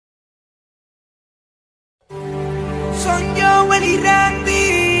Son JOWELL y Randy.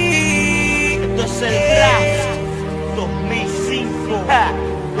 Esto es el Draft 2005.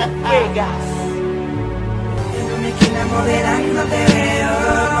 Las Vegas. En una esquina modelando te veo,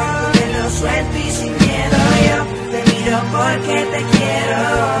 te lo suelto y sin miedo yo te miro porque te quiero.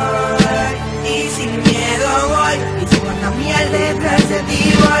 Y sin miedo voy, y si cuanta miel detrás de ti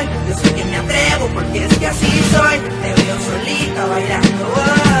voy. Yo sé que me atrevo porque es que así soy. Te veo solita bailando.